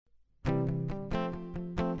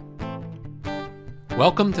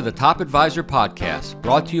Welcome to the Top Advisor Podcast,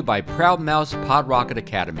 brought to you by Proud Mouse PodRocket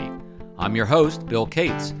Academy. I'm your host, Bill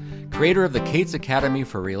Cates, creator of the Cates Academy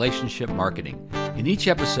for Relationship Marketing. In each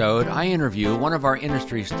episode, I interview one of our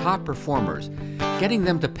industry's top performers, getting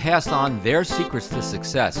them to pass on their secrets to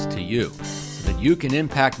success to you, so that you can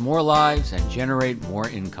impact more lives and generate more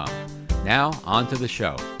income. Now, on to the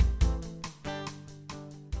show.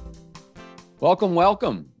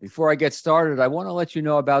 Welcome. Before I get started, I want to let you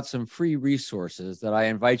know about some free resources that I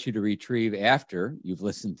invite you to retrieve after you've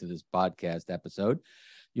listened to this podcast episode.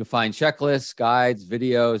 You'll find checklists, guides,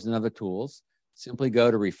 videos, and other tools. Simply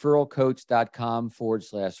go to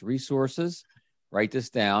referralcoach.com/resources. Write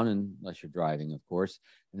this down, unless you're driving, of course.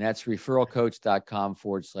 And that's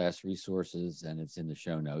referralcoach.com/resources, and it's in the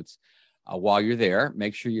show notes. While you're there,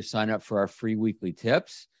 make sure you sign up for our free weekly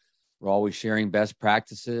tips. We're always sharing best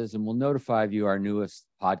practices, and we'll notify you our newest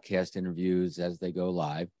podcast interviews as they go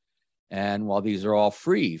live. And while these are all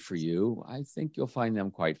free for you, I think you'll find them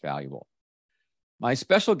quite valuable. My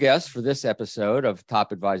special guest for this episode of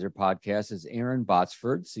Top Advisor Podcast is Aaron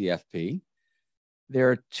Botsford, CFP. There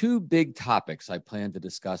are two big topics I plan to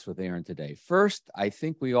discuss with Aaron today. First, I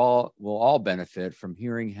think we will all benefit from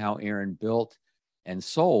hearing how Aaron built and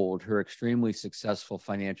sold her extremely successful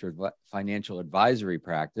financial advisory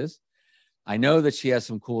practice. I know that she has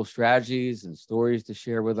some cool strategies and stories to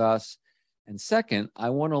share with us. And second, I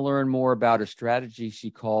want to learn more about a strategy she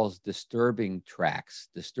calls disturbing tracks.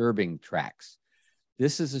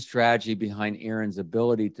 This is a strategy behind Aaron's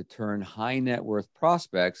ability to turn high net worth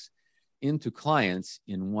prospects into clients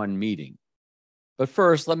in one meeting. But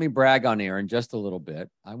first, let me brag on Aaron just a little bit.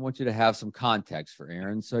 I want you to have some context for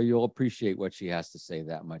Aaron, so you'll appreciate what she has to say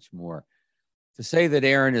that much more. To say that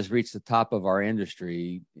Aaron has reached the top of our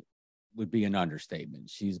industry would be an understatement.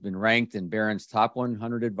 She's been ranked in Barron's top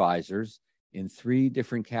 100 advisors in 3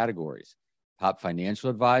 different categories: top financial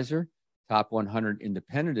advisor, top 100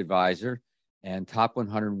 independent advisor, and top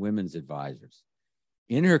 100 women's advisors.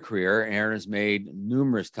 In her career, Aaron has made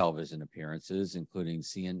numerous television appearances, including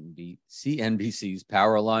CNBC's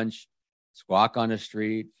Power Lunch, Squawk on the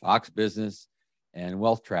Street, Fox Business, and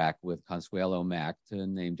Wealth Track with Consuelo Mack, to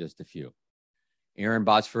name just a few. Aaron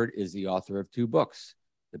Botsford is the author of 2 books: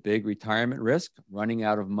 The Big Retirement Risk, Running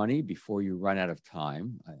Out of Money Before You Run Out of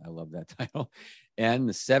Time. I love that title. And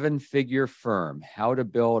The 7-Figure Firm, How to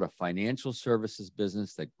Build a Financial Services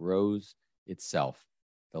Business That Grows Itself.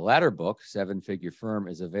 The latter book, 7-Figure Firm,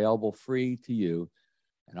 is available free to you,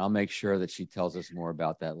 and I'll make sure that she tells us more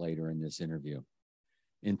about that later in this interview.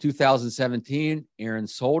 In 2017, Aaron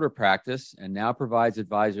sold her practice and now provides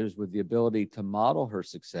advisors with the ability to model her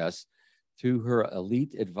success through her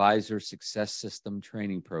Elite Advisor Success System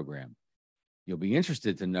training program. You'll be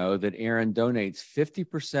interested to know that Aaron donates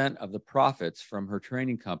 50% of the profits from her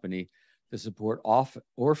training company to support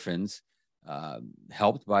orphans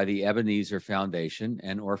helped by the Ebenezer Foundation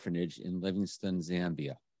and Orphanage in Livingston,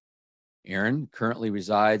 Zambia. Aaron currently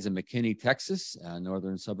resides in McKinney, Texas, a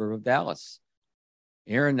northern suburb of Dallas.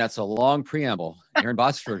 Aaron, that's a long preamble. Aaron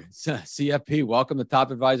Botsford, CFP, welcome to Top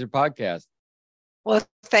Advisor Podcast. Well,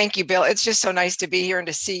 thank you, Bill. It's just so nice to be here and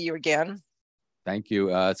to see you again. Thank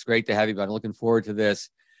you. It's great to have you, but I'm looking forward to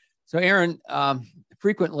this. So, Aaron,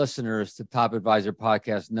 frequent listeners to Top Advisor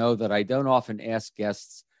Podcast know that I don't often ask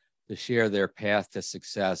guests to share their path to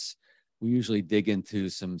success. We usually dig into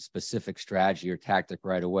some specific strategy or tactic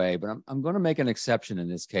right away, but I'm going to make an exception in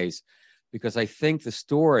this case because I think the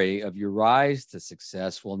story of your rise to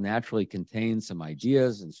success will naturally contain some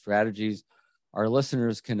ideas and strategies our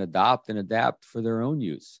listeners can adopt and adapt for their own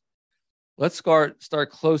use. Let's start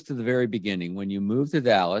close to the very beginning, when you moved to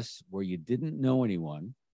Dallas, where you didn't know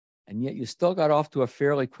anyone, and yet you still got off to a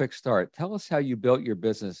fairly quick start. Tell us how you built your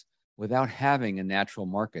business without having a natural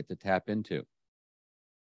market to tap into.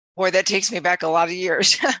 Boy, that takes me back a lot of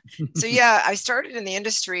years. So yeah, I started in the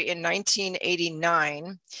industry in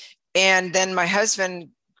 1989, and then my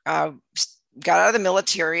husband got out of the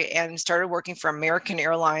military and started working for American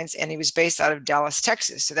Airlines, and he was based out of Dallas,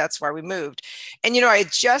 Texas. So that's why we moved. And, I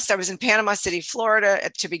was in Panama City,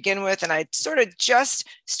 Florida to begin with, and I sort of just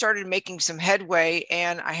started making some headway,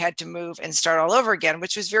 and I had to move and start all over again,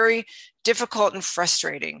 which was very difficult and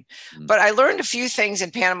frustrating. But I learned a few things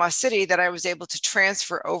in Panama City that I was able to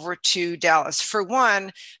transfer over to Dallas. For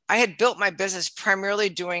one, I had built my business primarily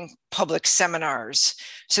doing public seminars.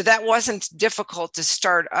 So that wasn't difficult to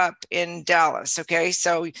start up in Dallas. Okay.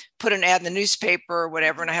 So put an ad in the newspaper or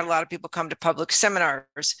whatever, and I had a lot of people come to public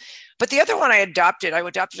seminars. But the other one I adopted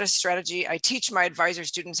a strategy. I teach my advisor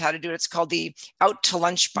students how to do it. It's called the Out to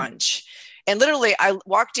Lunch Bunch. And literally, I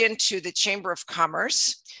walked into the Chamber of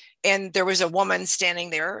Commerce and there was a woman standing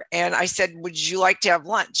there. And I said, would you like to have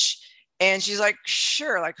lunch? And she's like,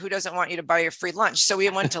 sure. Like, who doesn't want you to buy your free lunch? So we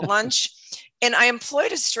went to lunch. And I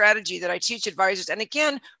employed a strategy that I teach advisors. And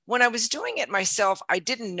again, when I was doing it myself, I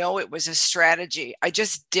didn't know it was a strategy. I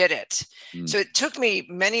just did it. So it took me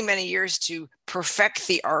many, many years to perfect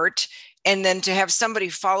the art. And then to have somebody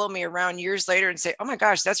follow me around years later and say, oh my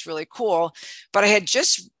gosh, that's really cool. But I had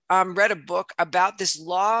just read a book about this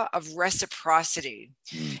law of reciprocity.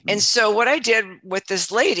 And so what I did with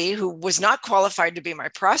this lady who was not qualified to be my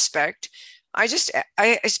prospect, I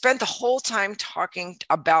spent the whole time talking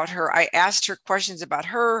about her. I asked her questions about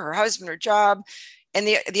her husband, her job. And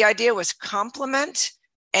the idea was compliment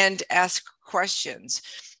and ask questions.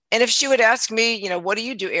 And if she would ask me, you know, what do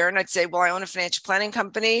you do, Erin? I'd say, well, I own a financial planning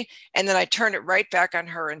company. And then I turned it right back on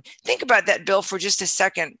her. And think about that, Bill, for just a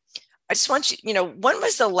second. I just want you, you know, when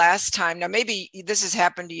was the last time? Now, maybe this has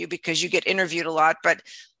happened to you because you get interviewed a lot, but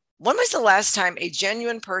when was the last time a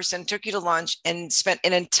genuine person took you to lunch and spent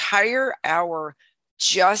an entire hour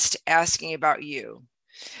just asking about you?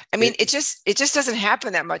 I mean, it just doesn't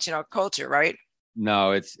happen that much in our culture, right?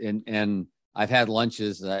 No, and I've had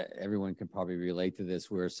lunches that everyone can probably relate to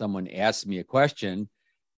this, where someone asks me a question,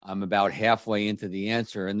 I'm about halfway into the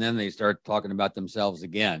answer, and then they start talking about themselves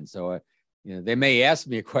again. So, you know, they may ask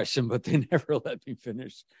me a question, but they never let me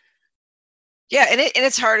finish. Yeah, and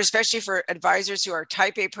it's hard, especially for advisors who are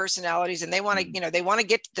type A personalities, and they want to, you know, they want to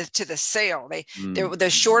get to the sale. They're the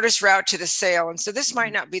shortest route to the sale, and so this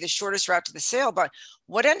might not be the shortest route to the sale. But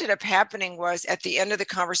what ended up happening was at the end of the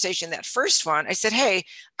conversation, that first one, I said, "Hey,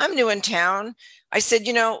 I'm new in town." I said,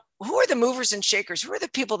 "You know, who are the movers and shakers? Who are the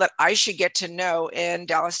people that I should get to know in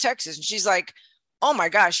Dallas, Texas?" And she's like, oh my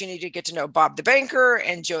gosh, you need to get to know Bob the banker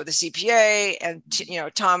and Joe the CPA and, you know,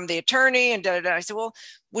 Tom the attorney and da da da. I said, well,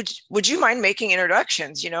 would you mind making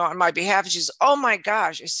introductions, you know, on my behalf? And she's, oh my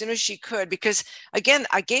gosh, as soon as she could, because again,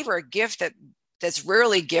 I gave her a gift that's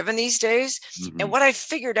rarely given these days. And what I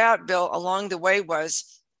figured out, Bill, along the way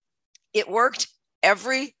was it worked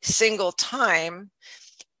every single time.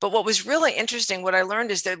 But what was really interesting, what I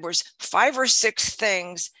learned is there was 5 or 6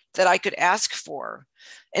 things that I could ask for.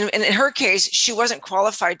 And in her case, she wasn't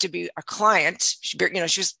qualified to be a client. She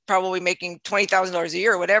was probably making $20,000 a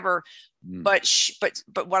year or whatever. But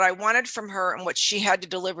what I wanted from her and what she had to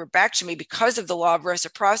deliver back to me because of the law of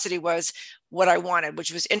reciprocity was what I wanted,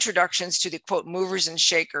 which was introductions to the quote movers and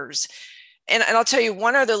shakers. And I'll tell you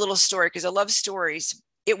one other little story because I love stories.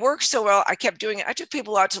 It worked so well. I kept doing it. I took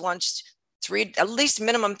people out to lunch at least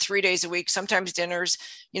minimum 3 days a week, sometimes dinners,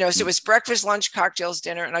 you know, so it was breakfast, lunch, cocktails,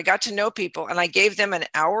 dinner. And I got to know people and I gave them an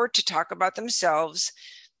hour to talk about themselves.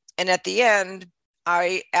 And at the end,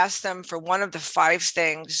 I asked them for one of the 5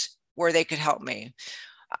 things where they could help me.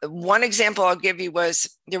 One example I'll give you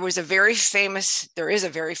was there is a very famous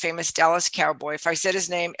Dallas cowboy. If I said his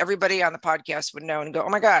name, everybody on the podcast would know and go, oh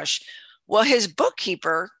my gosh. Well, his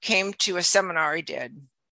bookkeeper came to a seminar he did.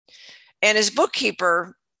 And his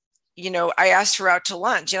bookkeeper, you know, I asked her out to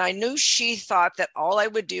lunch and I knew she thought that all I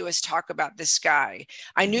would do is talk about this guy.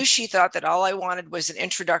 I knew she thought that all I wanted was an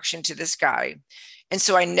introduction to this guy. And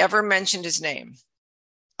so I never mentioned his name.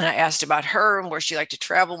 And I asked about her and where she liked to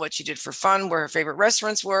travel, what she did for fun, where her favorite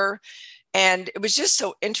restaurants were. And it was just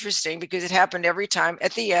so interesting because it happened every time.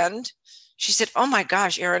 At the end, she said, oh my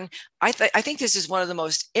gosh, Erin, I think this is one of the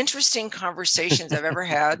most interesting conversations I've ever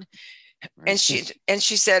had. And she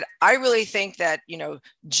said, I really think that, you know,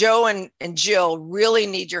 Joe and Jill really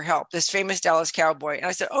need your help, this famous Dallas cowboy. And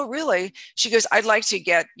I said, oh, really? She goes, I'd like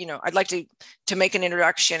to make an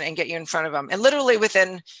introduction and get you in front of them. And literally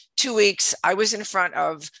within 2 weeks, I was in front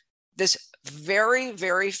of this very,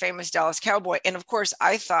 very famous Dallas cowboy. And of course,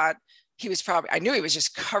 I knew he was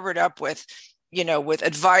just covered up with, you know, with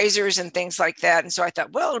advisors and things like that. And so I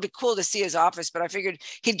thought, well, it'll be cool to see his office, but I figured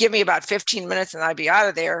he'd give me about 15 minutes and I'd be out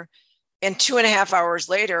of there. And 2.5 hours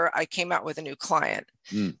later, I came out with a new client.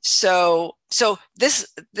 So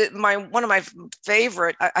one of my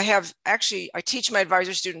favorite, I teach my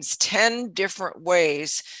advisor students 10 different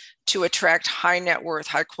ways to attract high net worth,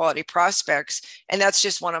 high quality prospects. And that's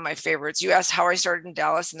just one of my favorites. You asked how I started in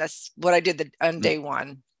Dallas, and that's what I did on day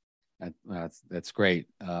one. That's great.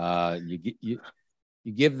 You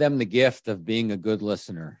give them the gift of being a good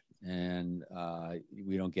listener, and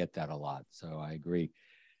we don't get that a lot. So I agree.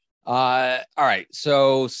 All right.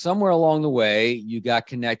 So somewhere along the way, you got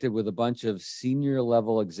connected with a bunch of senior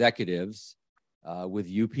level executives with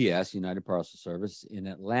UPS, United Parcel Service, in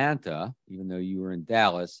Atlanta, even though you were in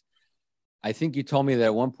Dallas. I think you told me that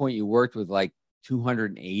at one point you worked with like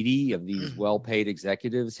 280 of these well-paid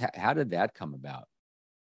executives. How did that come about?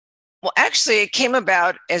 Well, actually, it came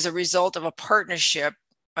about as a result of a partnership.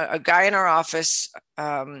 A guy in our office,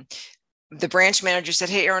 the branch manager said,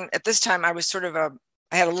 "Hey, Erin," at this time I was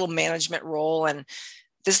I had a little management role. And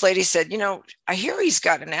this lady said, "I hear he's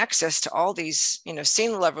gotten access to all these,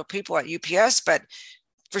 senior level people at UPS, but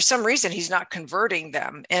for some reason he's not converting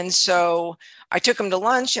them." And so I took him to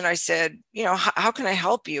lunch and I said, how can I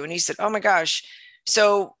help you? And he said, "Oh my gosh."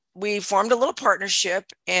 So we formed a little partnership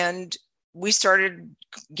and we started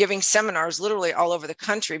giving seminars literally all over the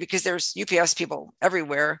country because there's UPS people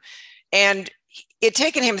everywhere. And it had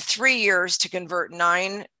taken him 3 years to convert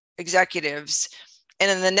 9 executives. And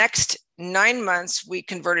in the next 9 months, we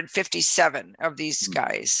converted 57 of these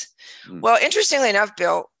guys. Well, interestingly enough,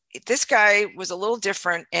 Bill, this guy was a little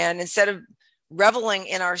different. And instead of reveling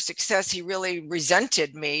in our success, he really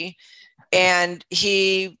resented me. And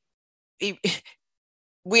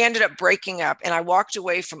we ended up breaking up, and I walked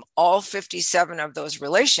away from all 57 of those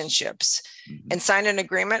relationships and signed an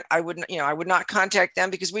agreement. I would not contact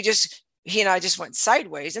them because he and I just went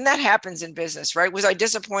sideways. And that happens in business, right? Was I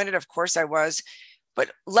disappointed? Of course I was.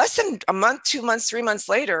 But less than a month, 2 months, 3 months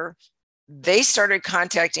later, they started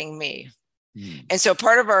contacting me. And so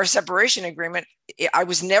part of our separation agreement, I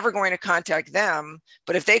was never going to contact them,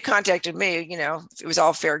 but if they contacted me, it was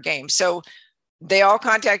all fair game. So they all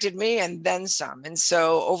contacted me and then some. And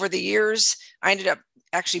so over the years, I ended up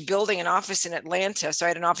actually building an office in Atlanta. So I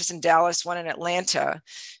had an office in Dallas, one in Atlanta,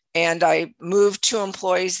 and I moved 2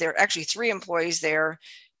 employees there, actually 3 employees there.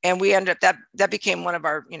 And we ended up, that became one of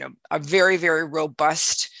our, a very, very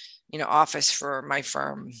robust, office for my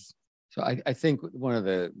firm. So I think one of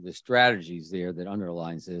the strategies there that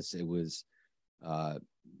underlines this, it was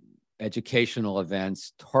educational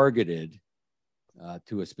events targeted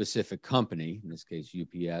to a specific company, in this case,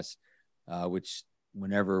 UPS, which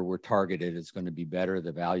whenever we're targeted, it's going to be better.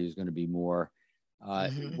 The value is going to be more.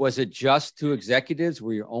 Was it just to executives?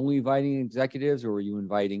 Were you only inviting executives, or were you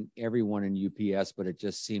inviting everyone in UPS, but it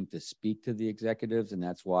just seemed to speak to the executives and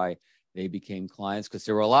that's why they became clients? Because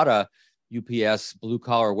there were a lot of UPS blue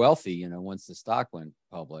collar wealthy, once the stock went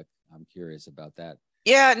public. I'm curious about that.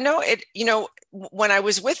 Yeah, no, when I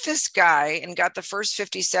was with this guy and got the first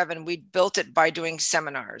 57, we built it by doing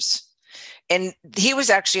seminars. And he was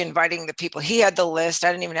actually inviting the people. He had the list.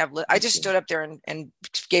 I didn't even have, I just stood up there and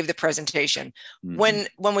gave the presentation. When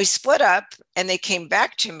we split up and they came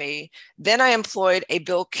back to me, then I employed a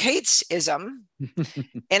Bill Gates-ism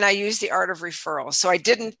and I used the art of referral. So I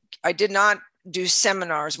did not do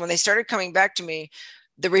seminars. When they started coming back to me,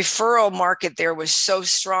 the referral market there was so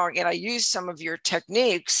strong, and I used some of your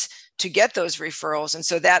techniques to get those referrals. And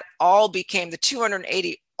so that all became, the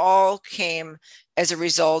 280 all came as a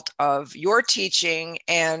result of your teaching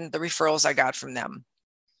and the referrals I got from them.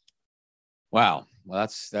 Wow. Well,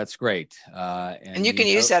 that's great. And you can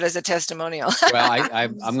use that as a testimonial. Well,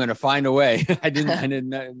 I'm going to find a way. I didn't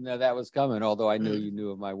know that was coming, although I knew you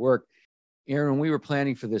knew of my work. Erin, when we were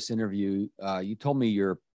planning for this interview, you told me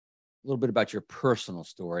a little bit about your personal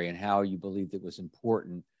story and how you believed it was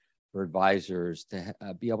important for advisors to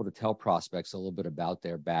be able to tell prospects a little bit about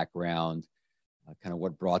their background, kind of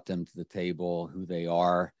what brought them to the table, who they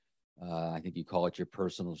are. I think you call it your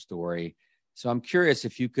personal story. So I'm curious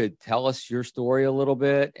if you could tell us your story a little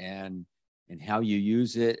bit and how you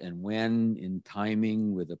use it, and when in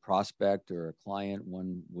timing with a prospect or a client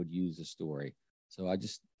one would use a story. So I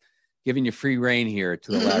just giving you free rein here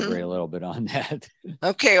to elaborate a little bit on that.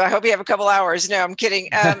 Okay, well, I hope you have a couple hours. No, I'm kidding.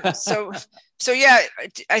 So yeah,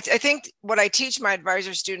 I think what I teach my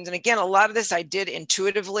advisor students, and again, a lot of this I did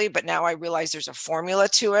intuitively, but now I realize there's a formula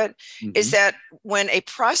to it, is that when a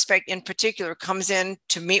prospect in particular comes in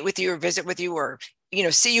to meet with you or visit with you, or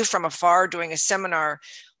see you from afar doing a seminar,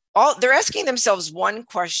 they're asking themselves one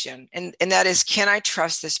question, and that is, can I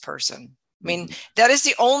trust this person? I mean, that is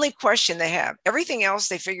the only question they have. Everything else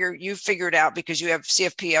you figured out because you have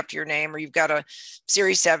CFP up to your name, or you've got a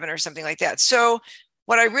Series 7 or something like that. So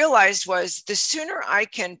what I realized was the sooner I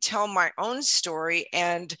can tell my own story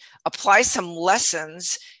and apply some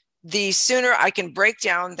lessons, the sooner I can break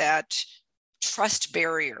down that trust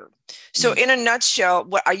barrier. So in a nutshell,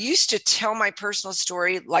 what I used to tell my personal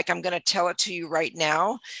story like I'm going to tell it to you right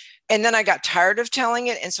now. And then I got tired of telling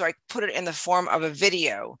it. And so I put it in the form of a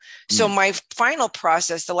video. So my final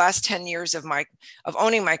process, the last 10 years of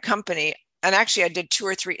owning my company, and actually I did 2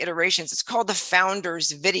 or 3 iterations, it's called the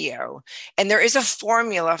Founders Video. And there is a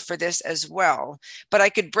formula for this as well. But I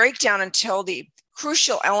could break down and tell the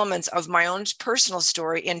crucial elements of my own personal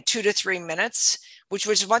story in 2 to 3 minutes, which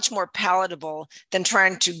was much more palatable than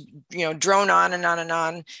trying to, drone on and on and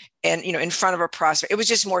on and, in front of a prospect. It was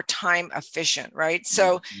just more time efficient, right?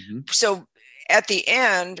 So at the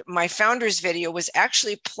end, my founder's video was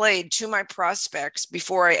actually played to my prospects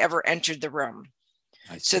before I ever entered the room.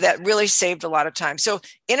 So that really saved a lot of time. So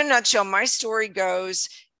in a nutshell, my story goes,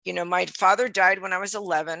 my father died when I was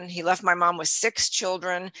 11. He left my mom with 6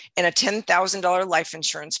 children and a $10,000 life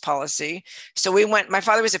insurance policy. So my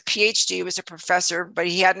father was a PhD, was a professor, but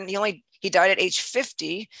he died at age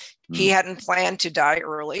 50. He hadn't planned to die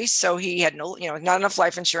early. So he had not enough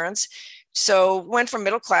life insurance. So went from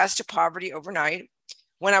middle class to poverty overnight.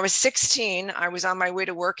 When I was 16, I was on my way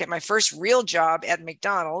to work at my first real job at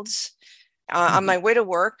McDonald's. On my way to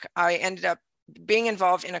work, I ended up being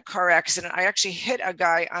involved in a car accident. I actually hit a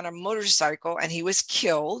guy on a motorcycle and he was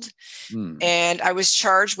killed. And I was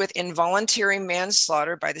charged with involuntary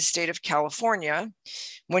manslaughter by the state of California.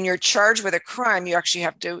 When you're charged with a crime, you actually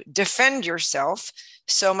have to defend yourself.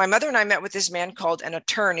 So my mother and I met with this man called an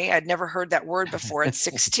attorney. I'd never heard that word before at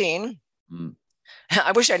 16.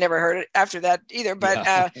 I wish I never heard it after that either.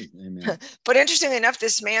 But but interestingly enough,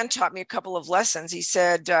 this man taught me a couple of lessons. He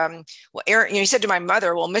said, well, Erin, he said to my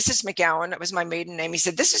mother, well, Mrs. McGowan, that was my maiden name. He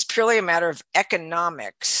said, this is purely a matter of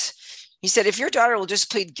economics. He said, if your daughter will just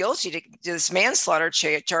plead guilty to this manslaughter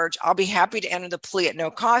charge, I'll be happy to enter the plea at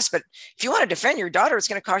no cost. But if you want to defend your daughter, it's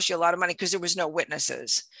going to cost you a lot of money because there was no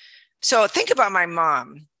witnesses. So think about my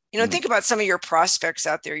mom. Think about some of your prospects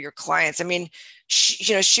out there, your clients. I mean,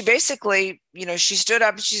 she basically, she stood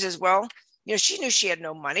up and she says, well, she knew she had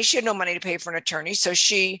no money. She had no money to pay for an attorney. So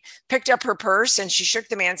she picked up her purse and she shook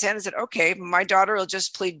the man's hand and said, okay, my daughter will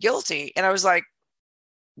just plead guilty. And I was like,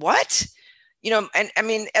 what? And I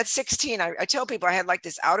mean, at 16, I tell people I had like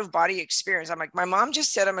this out of body experience. I'm like, my mom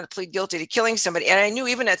just said I'm going to plead guilty to killing somebody. And I knew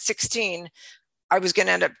even at 16, I was going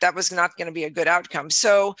to end up, that was not going to be a good outcome.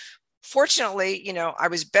 So fortunately, I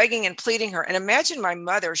was begging and pleading her. And imagine my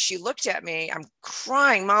mother, she looked at me, I'm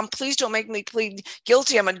crying, Mom, please don't make me plead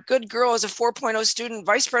guilty. I'm a good girl as a 4.0 student,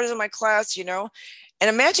 vice president of my class, And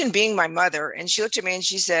imagine being my mother. And she looked at me and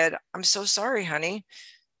she said, I'm so sorry, honey.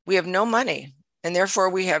 We have no money and therefore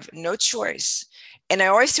we have no choice. And I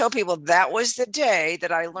always tell people that was the day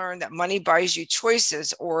that I learned that money buys you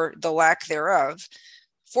choices or the lack thereof.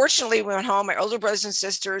 Fortunately, we went home. My older brothers and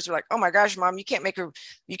sisters were like, oh my gosh, Mom, you can't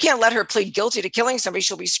let her plead guilty to killing somebody.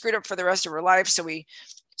 She'll be screwed up for the rest of her life. So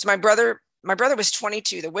my brother was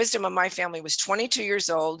 22. The wisdom of my family was 22 years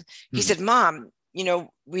old. He said, Mom,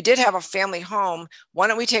 we did have a family home. Why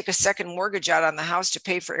don't we take a second mortgage out on the house to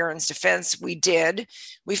pay for Erin's defense? We did.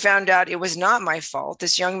 We found out it was not my fault.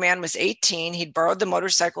 This young man was 18. He'd borrowed the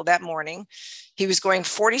motorcycle that morning. He was going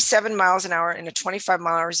 47 miles an hour in a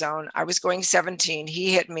 25-mile-an-hour zone. I was going 17.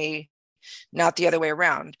 He hit me, not the other way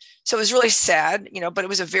around. So it was really sad, but it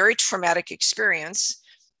was a very traumatic experience.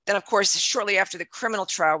 Then, of course, shortly after the criminal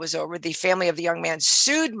trial was over, the family of the young man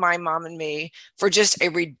sued my mom and me for just a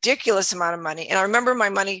ridiculous amount of money. And I remember my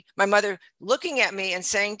mother looking at me and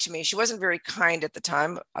saying to me, she wasn't very kind at the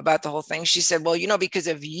time about the whole thing. She said, well, because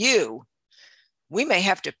of you, we may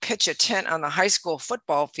have to pitch a tent on the high school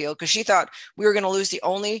football field, because she thought we were going to lose the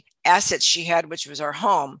only asset she had, which was our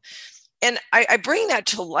home. And I bring that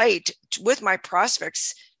to light with my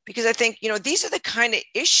prospects because I think, these are the kind of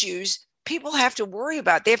issues people have to worry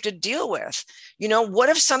about. They have to deal with, what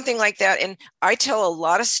if something like that? And I tell a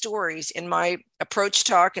lot of stories in my approach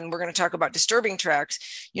talk, and we're going to talk about disturbing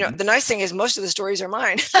tracks. The nice thing is most of the stories are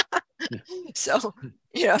mine. So,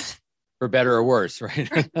 for better or worse,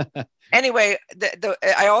 right? Anyway,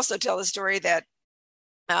 I also tell the story that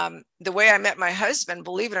the way I met my husband,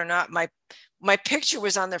 believe it or not, my picture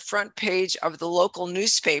was on the front page of the local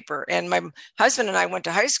newspaper. And my husband and I went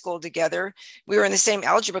to high school together. We were in the same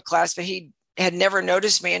algebra class, but he had never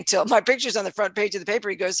noticed me until my picture's on the front page of the paper.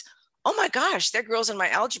 He goes, oh my gosh, that girl's in my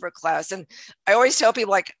algebra class. And I always tell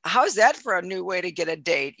people, like, how's that for a new way to get a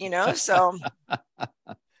date? So...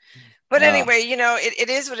 But anyway, it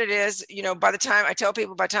is what it is. By the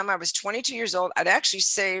time I was 22 years old, I'd actually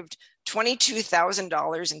saved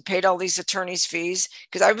 $22,000 and paid all these attorneys' fees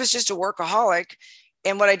because I was just a workaholic.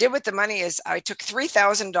 And what I did with the money is I took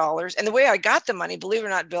 $3,000. And the way I got the money, believe it or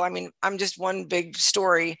not, Bill, I mean, I'm just one big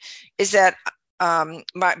story, is that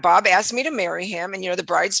Bob asked me to marry him. And, the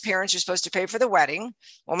bride's parents are supposed to pay for the wedding.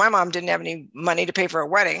 Well, my mom didn't have any money to pay for a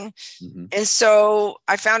wedding. Mm-hmm. And so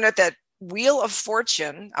I found out that Wheel of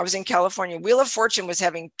Fortune, I was in California, Wheel of Fortune was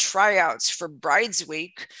having tryouts for Brides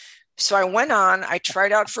Week. So I went on, I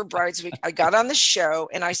tried out for Brides Week. I got on the show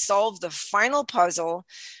and I solved the final puzzle.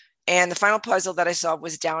 And the final puzzle that I solved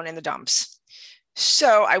was down in the dumps.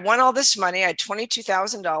 So I won all this money. I had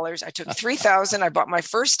 $22,000. I took $3,000. I bought my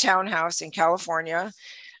first townhouse in California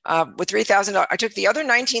with $3,000. I took the other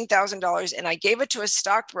 $19,000 and I gave it to a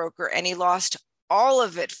stockbroker and he lost all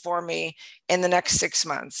of it for me in the next 6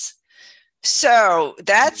 months. So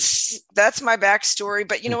that's my backstory.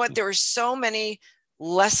 But you know what? There were so many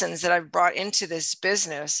lessons that I've brought into this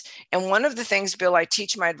business. And one of the things, Bill, I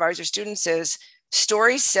teach my advisor students is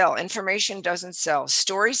stories sell. Information doesn't sell.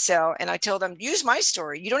 Stories sell. And I tell them, use my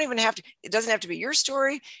story. You don't even have to, it doesn't have to be your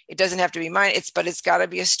story. It doesn't have to be mine. But it's got to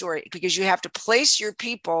be a story, because you have to place your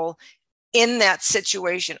people in that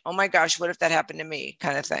situation. Oh my gosh, what if that happened to me,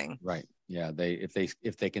 kind of thing. Right. Yeah.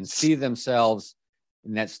 If they can see themselves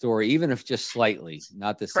in that story, even if just slightly,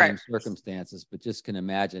 not the same circumstances, but just can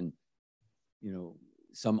imagine,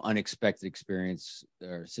 some unexpected experience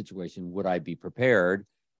or situation, would I be prepared?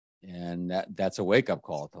 And that's a wake-up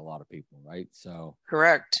call to a lot of people, right? So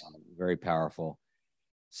correct. Very powerful.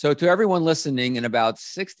 So to everyone listening, in about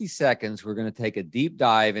 60 seconds, we're going to take a deep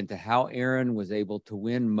dive into how Erin was able to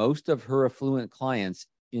win most of her affluent clients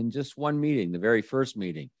in just one meeting, the very first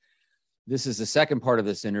meeting. This is the second part of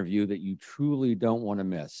this interview that you truly don't want to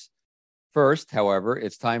miss. First, however,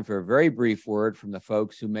 it's time for a very brief word from the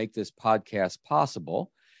folks who make this podcast possible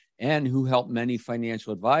and who help many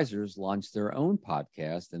financial advisors launch their own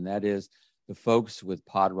podcast, and that is the folks with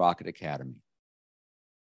PodRocket Academy.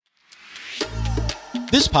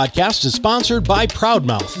 This podcast is sponsored by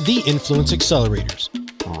Proudmouth, the Influence Accelerators.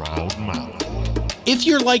 Proudmouth. If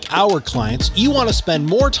you're like our clients, you want to spend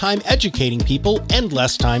more time educating people and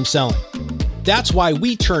less time selling. That's why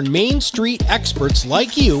we turn Main Street experts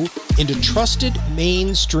like you into trusted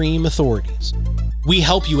mainstream authorities. We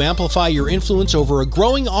help you amplify your influence over a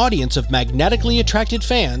growing audience of magnetically attracted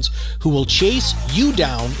fans who will chase you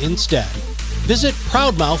down instead. Visit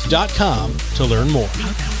proudmouth.com to learn more.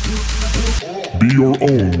 Be your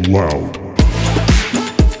own loud.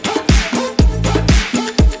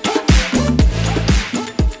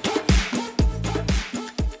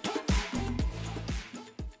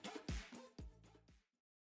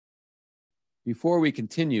 Before we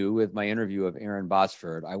continue with my interview of Erin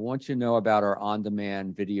Botsford, I want you to know about our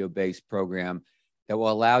on-demand video-based program that will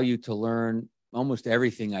allow you to learn almost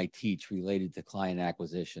everything I teach related to client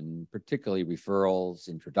acquisition, particularly referrals,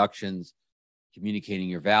 introductions, communicating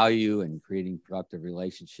your value, and creating productive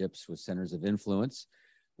relationships with centers of influence.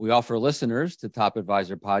 We offer listeners to Top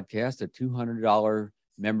Advisor Podcast a $200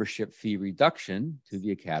 membership fee reduction to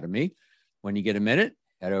the Academy. When you get a minute,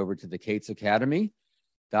 head over to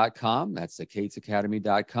thekatesacademy.com. That's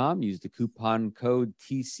thekatesacademy.com. Use the coupon code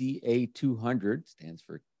TCA200, stands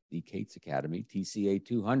for the Kates Academy,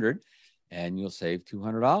 TCA200, and you'll save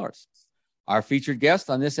 $200. Our featured guest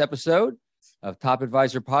on this episode of Top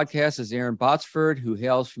Advisor Podcast is Erin Botsford, who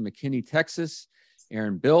hails from McKinney, Texas.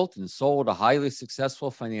 Erin built and sold a highly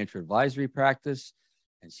successful financial advisory practice,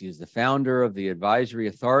 and she is the founder of the Advisory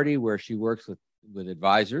Authority, where she works with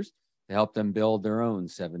advisors to help them build their own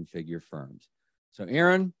seven-figure firms. So,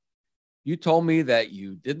 Erin, you told me that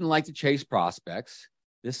you didn't like to chase prospects.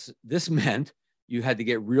 This meant you had to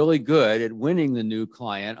get really good at winning the new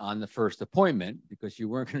client on the first appointment, because you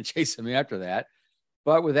weren't going to chase them after that,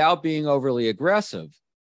 but without being overly aggressive.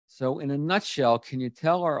 So, in a nutshell, can you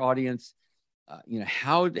tell our audience,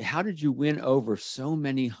 how did you win over so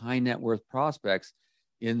many high net worth prospects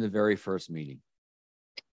in the very first meeting?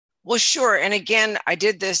 Well, sure. And again, I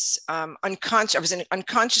did this unconscious. I was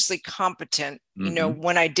unconsciously competent,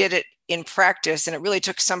 when I did it in practice, and it really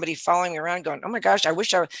took somebody following me around going, oh my gosh, I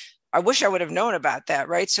wish I would have known about that.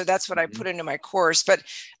 Right. So that's what I put into my course. But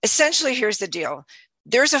essentially, here's the deal.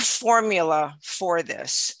 There's a formula for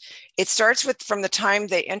this. It starts from the time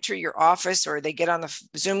they enter your office or they get on the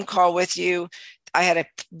Zoom call with you. I had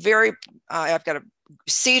I've got a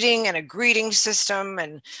seating and a greeting system,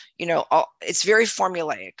 and it's very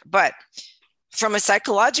formulaic. But from a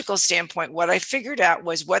psychological standpoint, what I figured out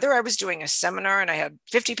was whether I was doing a seminar and I had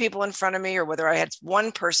 50 people in front of me, or whether I had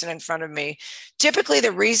one person in front of me, typically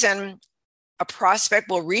the reason a prospect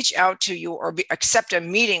will reach out to you or accept a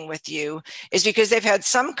meeting with you is because they've had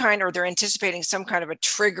some kind, or they're anticipating some kind of a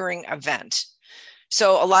triggering event.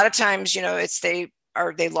 So a lot of times,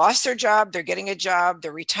 they lost their job, they're getting a job,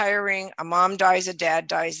 they're retiring, a mom dies, a dad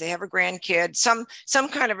dies, they have a grandkid, some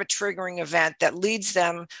kind of a triggering event that leads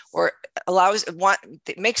them or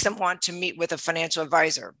makes them want to meet with a financial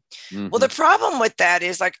advisor. Mm-hmm. Well, the problem with that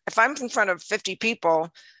is, like, if I'm in front of 50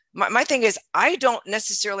 people, my thing is, I don't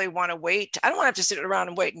necessarily want to wait. I don't want to have to sit around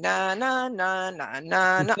and wait. No. I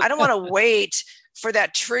don't want to wait for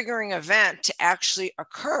that triggering event to actually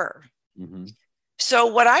occur. Mm-hmm. So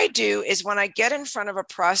what I do is, when I get in front of a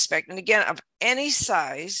prospect, and again, of any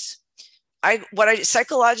size,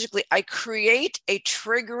 psychologically, I create a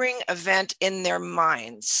triggering event in their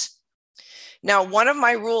minds. Now, one of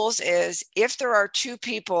my rules is if there are two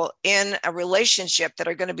people in a relationship that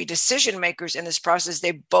are going to be decision makers in this process,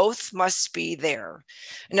 they both must be there.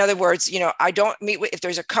 In other words, I don't meet with, if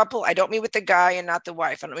there's a couple, I don't meet with the guy and not the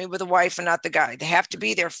wife. I don't meet with the wife and not the guy. They have to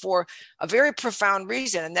be there for a very profound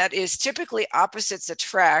reason. And that is typically opposites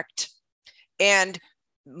attract, and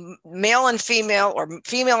male and female, or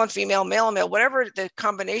female and female, male and male, whatever the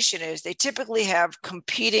combination is, they typically have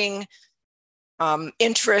competing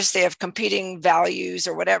interests, they have competing values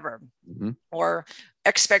or whatever, or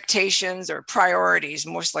expectations or priorities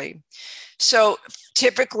mostly. So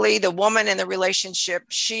typically the woman in the relationship,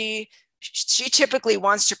 she typically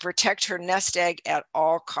wants to protect her nest egg at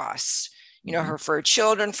all costs. For her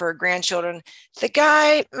children, for her grandchildren. The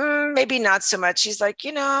guy, maybe not so much. He's like,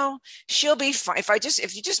 she'll be fine.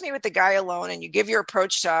 If you just meet with the guy alone and you give your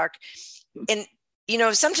approach talk, and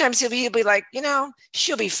sometimes he'll be like,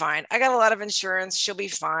 she'll be fine. I got a lot of insurance. She'll be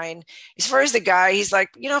fine. As far as the guy, he's like,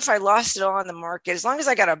 if I lost it all on the market, as long as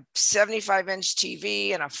I got a 75-inch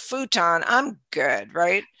TV and a futon, I'm good.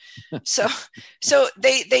 Right. So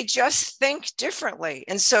they just think differently.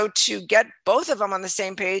 And so to get both of them on the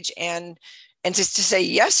same page and to say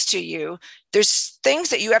yes to you, there's things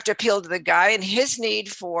that you have to appeal to the guy and his need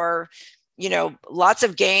for, lots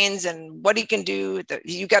of gains and what he can do.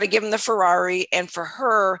 You got to give him the Ferrari. And for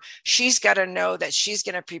her, she's got to know that she's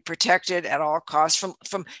going to be protected at all costs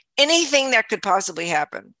from anything that could possibly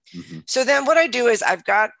happen. So then what I do is I've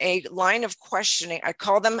got a line of questioning. I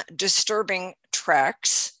call them disturbing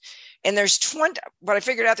tracks. And there's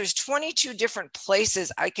 22 different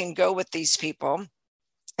places I can go with these people.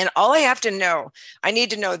 And all I have to know, I need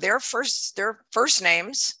to know their first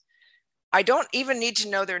names. I don't even need to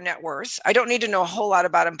know their net worth. I don't need to know a whole lot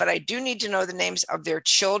about them, but I do need to know the names of their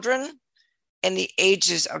children and the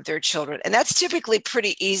ages of their children. And that's typically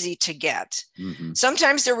pretty easy to get.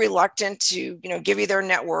 Sometimes they're reluctant to, give you their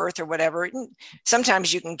net worth or whatever.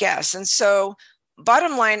 Sometimes you can guess. And so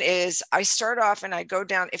bottom line is I start off and I go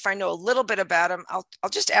down. If I know a little bit about them, I'll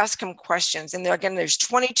just ask them questions. And again, there's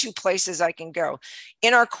 22 places I can go.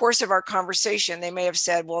 In our course of our conversation, they may have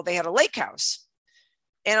said, well, they had a lake house.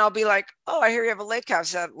 And I'll be like, oh, I hear you have a lake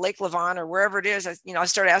house at Lake Levant or wherever it is. I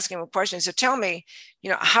start asking them questions. So tell me,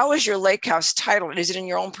 how is your lake house titled? Is it in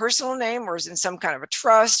your own personal name or is it in some kind of a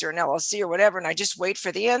trust or an LLC or whatever? And I just wait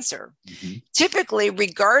for the answer. Typically,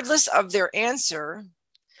 regardless of their answer,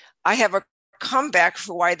 I have a comeback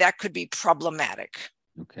for why that could be problematic.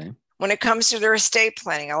 Okay. When it comes to their estate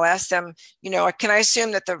planning, I'll ask them, can I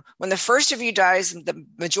assume that when the first of you dies, the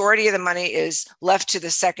majority of the money is left to the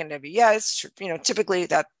second of you? Yeah, it's, typically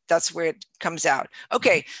that's where it comes out.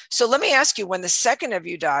 Okay. So let me ask you, when the second of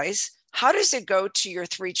you dies, how does it go to your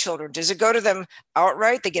three children? Does it go to them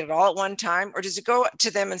outright? They get it all at one time? Or does it go to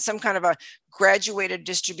them in some kind of a graduated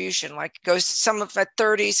distribution? Like it goes some at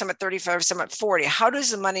 30, some at 35, some at 40. How does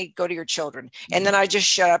the money go to your children? And then I just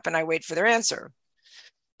shut up and I wait for their answer.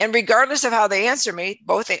 And regardless of how they answer me,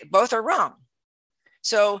 both are wrong.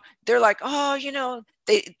 So they're like, oh,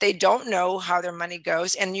 they don't know how their money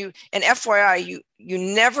goes. And FYI, you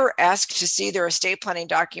never ask to see their estate planning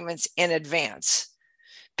documents in advance,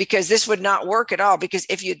 because this would not work at all. Because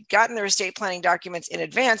if you'd gotten their estate planning documents in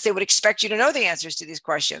advance, they would expect you to know the answers to these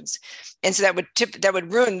questions. And so that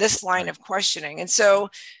would ruin this line of questioning. And so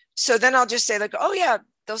then I'll just say like, oh yeah,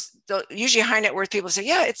 those usually high net worth people say,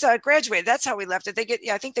 yeah, it's graduated. That's how we left it.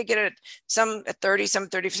 I think they get it some at 30, some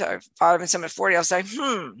at 35, and some at 40. I'll say,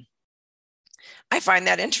 I find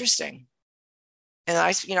that interesting. And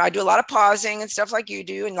I do a lot of pausing and stuff like you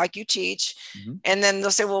do and like you teach. And then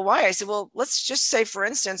they'll say, well, why? I said, well, let's just say, for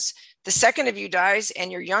instance, the second of you dies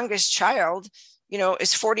and your youngest child,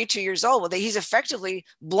 is 42 years old. Well, he's effectively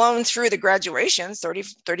blown through the graduations, 30,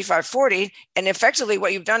 35, 40. And effectively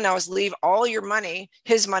what you've done now is leave all your money,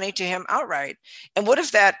 his money, to him outright. And what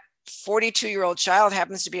if that 42-year-old child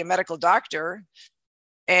happens to be a medical doctor?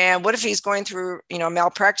 And what if he's going through, a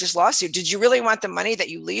malpractice lawsuit? Did you really want the money that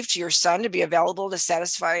you leave to your son to be available to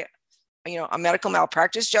satisfy, a medical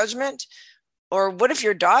malpractice judgment? Or what if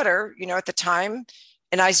your daughter, at the time,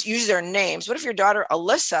 and I use their names, what if your daughter,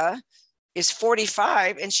 Alyssa, is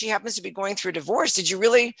 45 and she happens to be going through divorce? Did you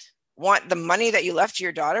really want the money that you left to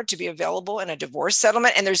your daughter to be available in a divorce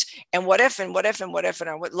settlement? And what if, and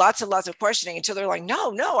lots and lots of questioning until they're like,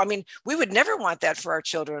 no, we would never want that for our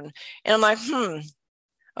children. And I'm like,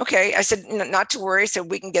 okay. I said, not to worry. So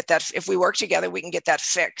we can get that. If we work together, we can get that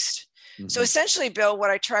fixed. So essentially, Bill, what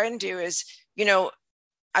I try and do is,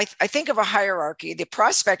 I think of a hierarchy. The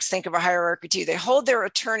prospects think of a hierarchy too. They hold their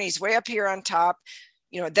attorneys way up here on top.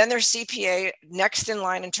 then their CPA next in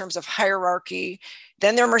line in terms of hierarchy,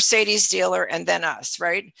 then their Mercedes dealer, and then us,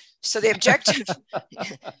 right? So the objective,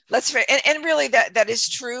 and really that is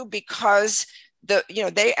true, because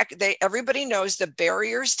everybody knows the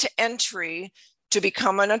barriers to entry to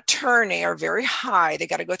become an attorney are very high. They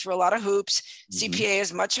got to go through a lot of hoops. Mm-hmm. CPA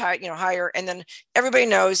is much higher. And then everybody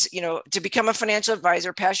knows, to become a financial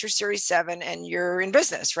advisor, pass your Series 7 and you're in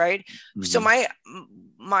business, right? Mm-hmm. So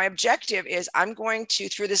my objective is I'm going to,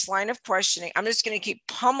 through this line of questioning, I'm just going to keep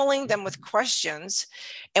pummeling them with questions.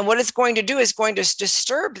 And what it's going to do is going to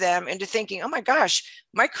disturb them into thinking, oh my gosh,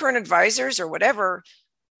 my current advisors or whatever,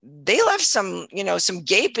 they left some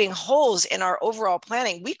gaping holes in our overall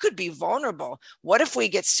planning. We could be vulnerable. What if we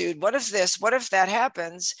get sued? What if this? What if that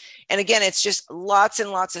happens? And again, it's just lots and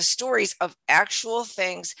lots of stories of actual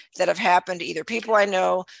things that have happened to either people I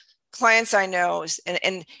know, clients I know.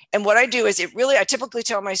 And what I do is I typically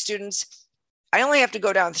tell my students, I only have to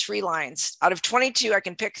go down 3 lines. Out of 22, I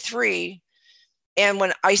can pick 3. And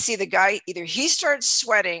when I see the guy, either he starts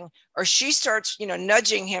sweating or she starts,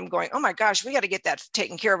 nudging him going, oh my gosh, we got to get that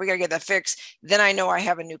taken care of. We got to get that fixed. Then I know I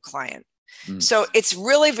have a new client. Mm. So it's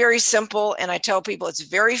really very simple. And I tell people it's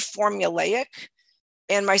very formulaic.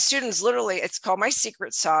 And my students, literally, it's called my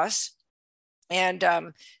secret sauce. And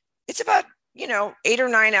it's about, 8 or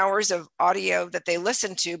 9 hours of audio that they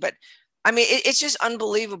listen to. But I mean, it's just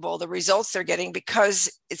unbelievable the results they're getting, because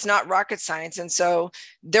it's not rocket science. And so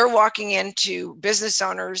they're walking into business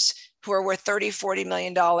owners who are worth $30, $40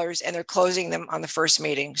 million, and they're closing them on the first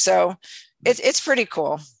meeting. So it's pretty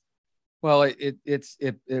cool. Well,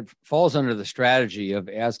 it falls under the strategy of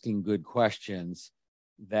asking good questions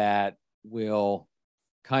that will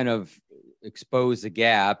kind of expose the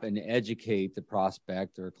gap and educate the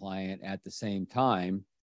prospect or client at the same time.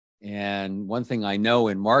 And one thing I know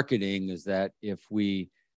in marketing is that if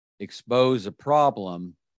we expose a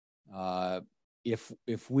problem,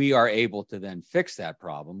 if we are able to then fix that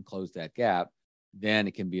problem, close that gap, then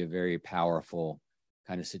it can be a very powerful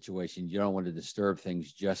kind of situation. You don't want to disturb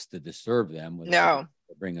things just to disturb them. No.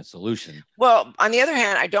 Bring a solution. Well, on the other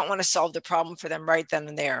hand, I don't want to solve the problem for them right then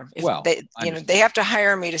and there. They have to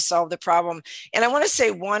hire me to solve the problem. And I want to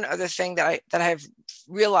say one other thing that I've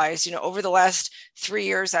realized, over the last 3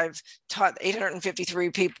 years, I've taught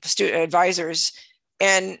 853 advisors.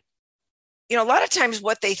 And, a lot of times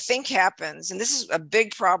what they think happens, and this is a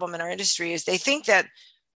big problem in our industry, is they think that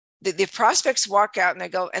the prospects walk out and they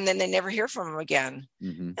go, and then they never hear from them again.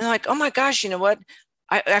 Mm-hmm. And they're like, oh my gosh, you know what?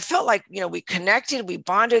 I felt like, we connected, we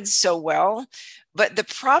bonded so well. But the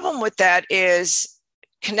problem with that is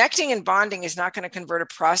connecting and bonding is not going to convert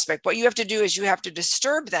a prospect. What you have to do is you have to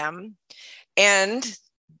disturb them. And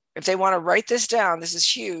if they want to write this down, this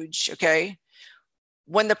is huge. Okay.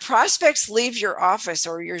 When the prospects leave your office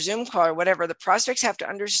or your Zoom call or whatever, the prospects have to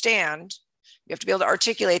understand, you have to be able to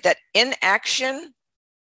articulate that inaction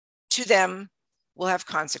to them will have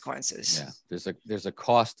consequences. Yeah, there's a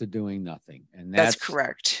cost to doing nothing, and that's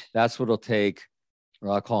correct. That's what it'll take,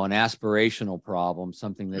 or I'll call an aspirational problem,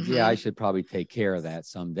 something that I should probably take care of that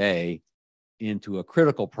someday, into a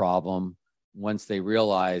critical problem once they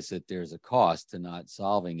realize that there's a cost to not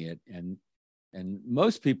solving it, and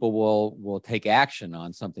most people will take action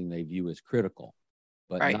on something they view as critical,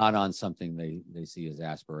 but not on something they see as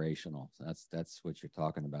aspirational. So that's what you're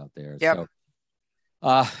talking about there. Yep. So,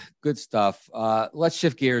 good stuff. Let's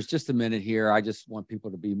shift gears just a minute here. I just want people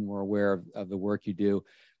to be more aware of the work you do.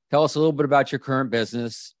 Tell us a little bit about your current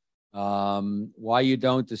business, why you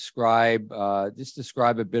don't describe a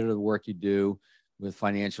bit of the work you do with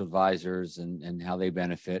financial advisors and how they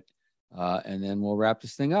benefit. And then we'll wrap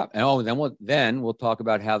this thing up. And then we'll talk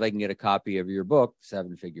about how they can get a copy of your book,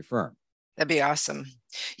 7-Figure Firm. That'd be awesome.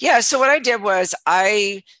 Yeah. So what I did was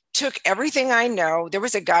I took everything I know. There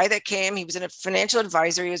was a guy that came, he was a financial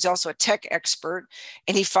advisor. He was also a tech expert,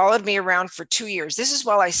 and he followed me around for 2 years. This is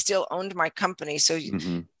while I still owned my company. So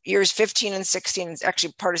years 15 and 16, and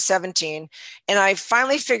actually part of 17. And I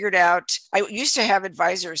finally figured out, I used to have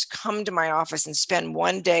advisors come to my office and spend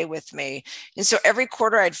one day with me. And so every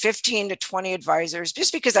quarter I had 15 to 20 advisors,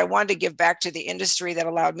 just because I wanted to give back to the industry that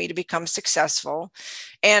allowed me to become successful.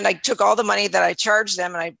 And I took all the money that I charged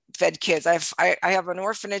them and I fed kids. I have an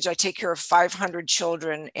orphanage. I take care of 500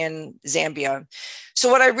 children in Zambia. So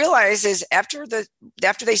what I realized is after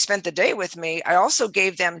they spent the day with me, I also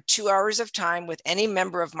gave them 2 hours of time with any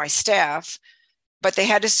member of my staff, but they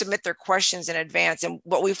had to submit their questions in advance. And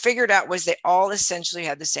what we figured out was they all essentially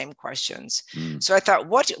had the same questions. So I thought,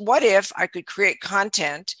 what if I could create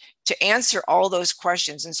content to answer all those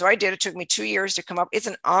questions? And so I did. It took me 2 years to come up. It's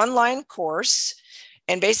an online course.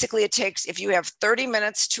 And basically it takes, if you have 30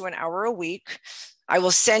 minutes to an hour a week, I will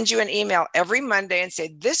send you an email every Monday and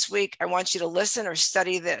say, this week, I want you to listen or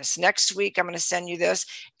study this. Next week, I'm going to send you this.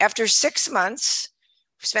 After 6 months,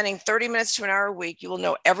 spending 30 minutes to an hour a week, you will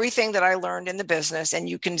know everything that I learned in the business, and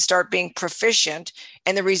you can start being proficient.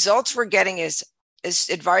 And the results we're getting is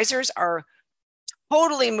advisors are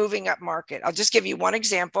totally moving up market. I'll just give you one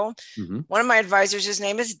example. One of my advisors, his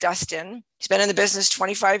name is Dustin. He's been in the business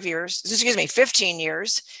 15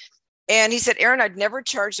 years. And he said, Erin, I'd never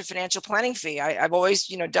charged a financial planning fee. I've always,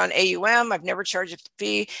 done AUM. I've never charged a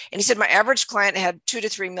fee. And he said, my average client had $2 to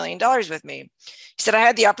 $3 million with me. He said, I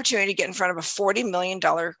had the opportunity to get in front of a $40 million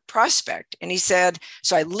prospect. And he said,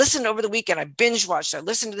 so I listened over the weekend. I binge watched. I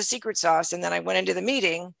listened to The Secret Sauce. And then I went into the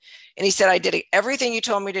meeting. And he said, I did everything you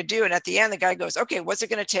told me to do. And at the end, the guy goes, okay, what's it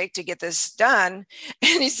going to take to get this done?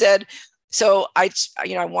 And he said, so I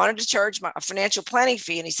wanted to charge a financial planning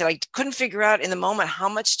fee. And he said, I couldn't figure out in the moment how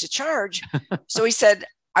much to charge. So he said,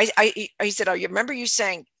 he said, oh, you remember you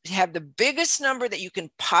saying have the biggest number that you can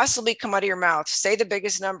possibly come out of your mouth, say the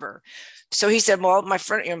biggest number. So he said, well, my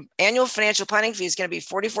annual financial planning fee is going to be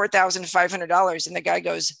 $44,500. And the guy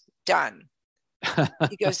goes, done.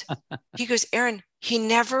 He goes, Erin, he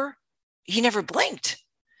never blinked.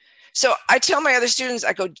 So I tell my other students,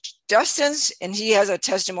 I go, Dustin's, and he has a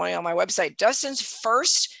testimony on my website, Dustin's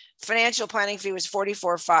first financial planning fee was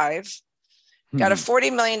 $44,500, got a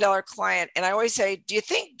 $40 million client. And I always say, do you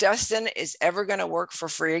think Dustin is ever going to work for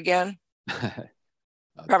free again?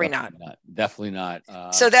 Probably not. Definitely not.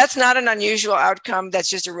 So that's not an unusual outcome. That's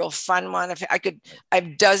just a real fun one. I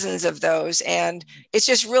have dozens of those. And it's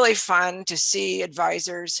just really fun to see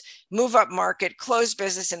advisors move up market, close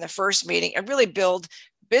business in the first meeting, and really build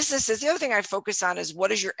businesses. The other thing I focus on is, what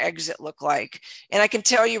does your exit look like? And I can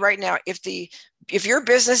tell you right now, if your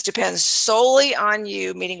business depends solely on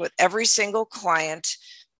you meeting with every single client,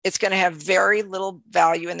 it's going to have very little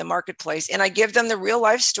value in the marketplace. And I give them the real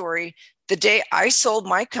life story. The day I sold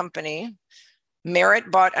my company, Merritt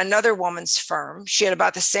bought another woman's firm. She had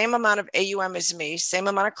about the same amount of AUM as me, same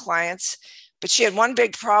amount of clients, but she had one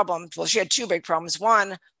big problem. Well, she had two big problems.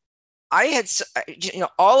 One, I had,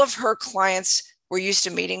 all of her clients were used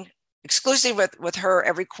to meeting exclusively with her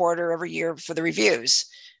every quarter, every year for the reviews.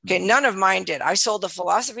 Okay, none of mine did. I sold the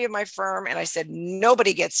philosophy of my firm and I said,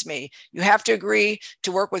 nobody gets me. You have to agree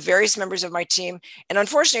to work with various members of my team. And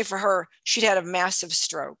unfortunately for her, she'd had a massive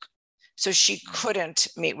stroke. So she couldn't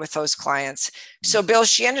meet with those clients. So Bill,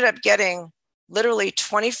 she ended up getting literally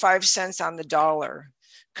 25 cents on the dollar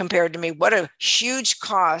compared to me. What a huge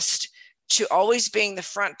cost to always being the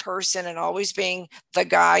front person and always being the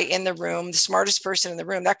guy in the room, the smartest person in the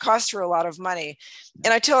room. That cost her a lot of money.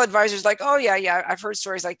 And I tell advisors like, oh yeah, I've heard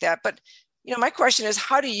stories like that. But my question is,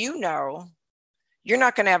 how do you know you're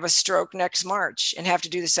not going to have a stroke next March and have to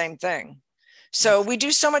do the same thing? So we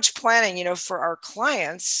do so much planning, for our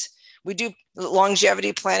clients. We do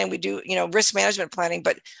longevity planning, we do, risk management planning,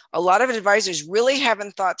 but a lot of advisors really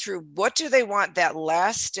haven't thought through, what do they want that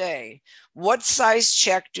last day? What size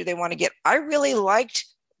check do they want to get? I really liked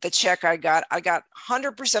the check I got. I got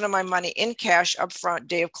 100% of my money in cash upfront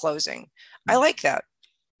day of closing. I like that.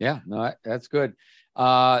 Yeah, no, that's good.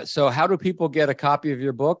 So how do people get a copy of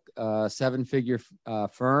your book, Seven Figure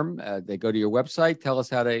Firm? They go to your website. Tell us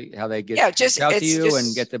how they get out to you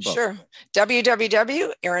and get the book. Sure.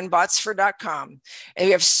 www.erinbotsford.com. And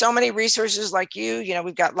we have so many resources like you.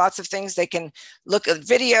 We've got lots of things. They can look at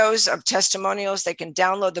videos of testimonials. They can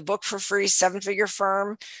download the book for free, Seven Figure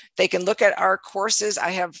Firm. They can look at our courses.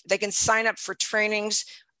 They can sign up for trainings.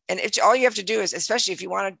 And all you have to do is, especially if you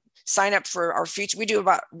want to sign up for our future, we do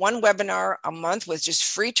about one webinar a month with just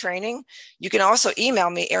free training. You can also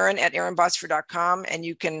email me, Erin@erinbotsford.com, and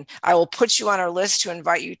I will put you on our list to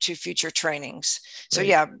invite you to future trainings. So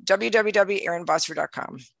yeah,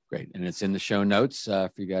 www.erinbotsford.com. Great. And it's in the show notes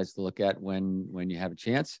for you guys to look at when you have a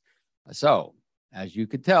chance. So as you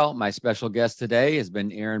could tell, my special guest today has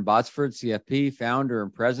been Erin Botsford, CFP, founder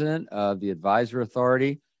and president of the Advisor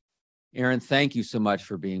Authority. Erin, thank you so much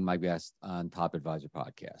for being my guest on Top Advisor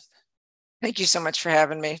Podcast. Thank you so much for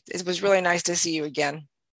having me. It was really nice to see you again.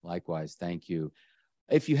 Likewise. Thank you.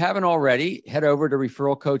 If you haven't already, head over to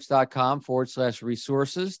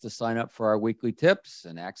referralcoach.com/resources to sign up for our weekly tips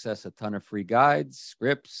and access a ton of free guides,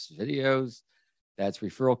 scripts, videos. That's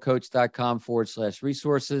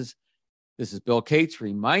referralcoach.com/resources. This is Bill Cates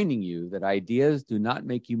reminding you that ideas do not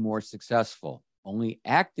make you more successful. Only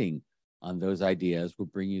acting on those ideas will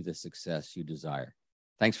bring you the success you desire.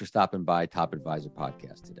 Thanks for stopping by Top Advisor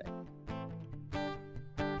Podcast today.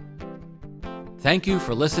 Thank you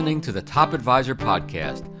for listening to the Top Advisor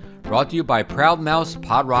Podcast, brought to you by Proud Mouse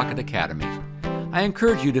Pod Rocket Academy. I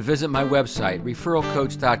encourage you to visit my website,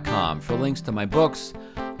 referralcoach.com, for links to my books,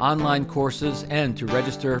 online courses, and to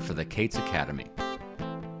register for the Cates Academy.